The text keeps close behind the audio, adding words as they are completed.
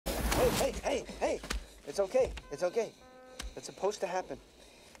Hey! It's okay. It's okay. It's supposed to happen.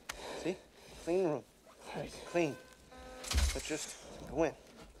 See? Clean room. Right. Clean. Let's just go in.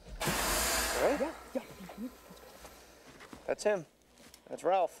 All right? Yeah. That's him. That's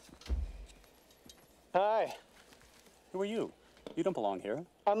Ralph. Hi. Who are you? You don't belong here.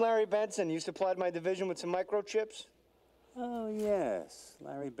 I'm Larry Benson. You supplied my division with some microchips? Oh, yes,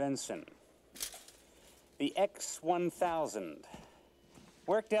 Larry Benson. The X-1000.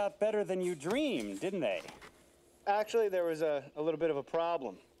 Worked out better than you dreamed, didn't they? Actually, there was a little bit of a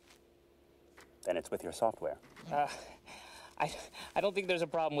problem. Then it's with your software. I don't think there's a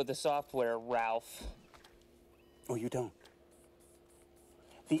problem with the software, Ralph. Oh, you don't?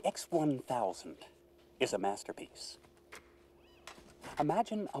 The X-1000 is a masterpiece.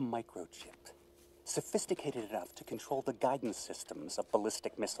 Imagine a microchip, sophisticated enough to control the guidance systems of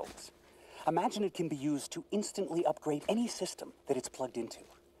ballistic missiles. Imagine it can be used to instantly upgrade any system that it's plugged into,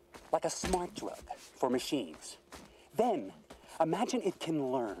 like a smart drug for machines. Then, imagine it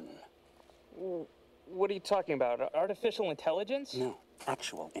can learn. What are you talking about? Artificial intelligence? No,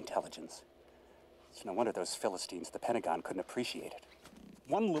 actual intelligence. It's no wonder those Philistines at the Pentagon couldn't appreciate it.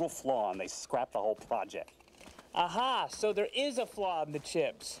 One little flaw and they scrapped the whole project. Aha, so there is a flaw in the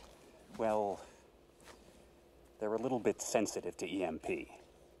chips. Well, they're a little bit sensitive to EMP.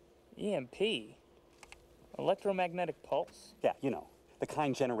 EMP? Electromagnetic pulse? Yeah, you know, the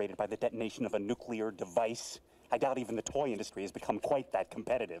kind generated by the detonation of a nuclear device. I doubt even the toy industry has become quite that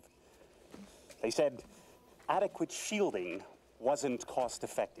competitive. They said adequate shielding wasn't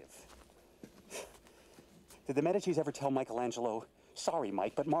cost-effective. Did the Medicis ever tell Michelangelo, sorry,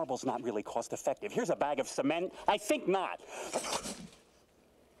 Mike, but marble's not really cost-effective. Here's a bag of cement. I think not.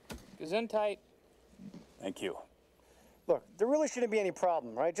 Gesundheit. Thank you. Look, there really shouldn't be any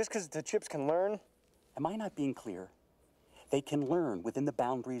problem, right? Just because the chips can learn. Am I not being clear? They can learn within the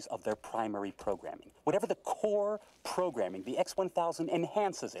boundaries of their primary programming. Whatever the core programming, the X-1000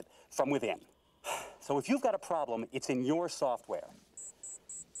 enhances it from within. So if you've got a problem, it's in your software.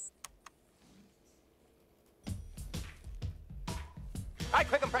 All right,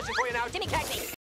 quick impression for you now. Jimmy, catch me.